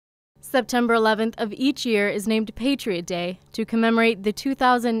September 11th of each year is named Patriot Day to commemorate the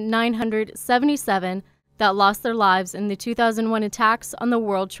 2,977 that lost their lives in the 2001 attacks on the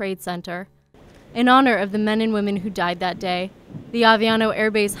World Trade Center. In honor of the men and women who died that day, the Aviano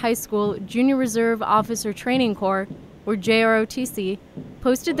Air Base High School Junior Reserve Officer Training Corps, or JROTC,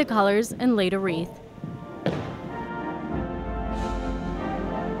 posted the colors and laid a wreath.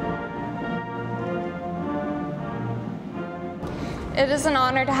 It is an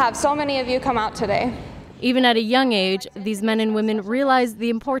honor to have so many of you come out today. Even at a young age, these men and women realized the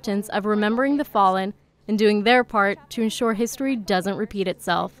importance of remembering the fallen and doing their part to ensure history doesn't repeat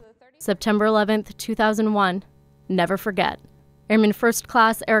itself. September 11th, 2001. Never forget. Airman First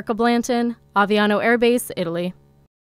Class Erica Blanton, Aviano Air Base, Italy.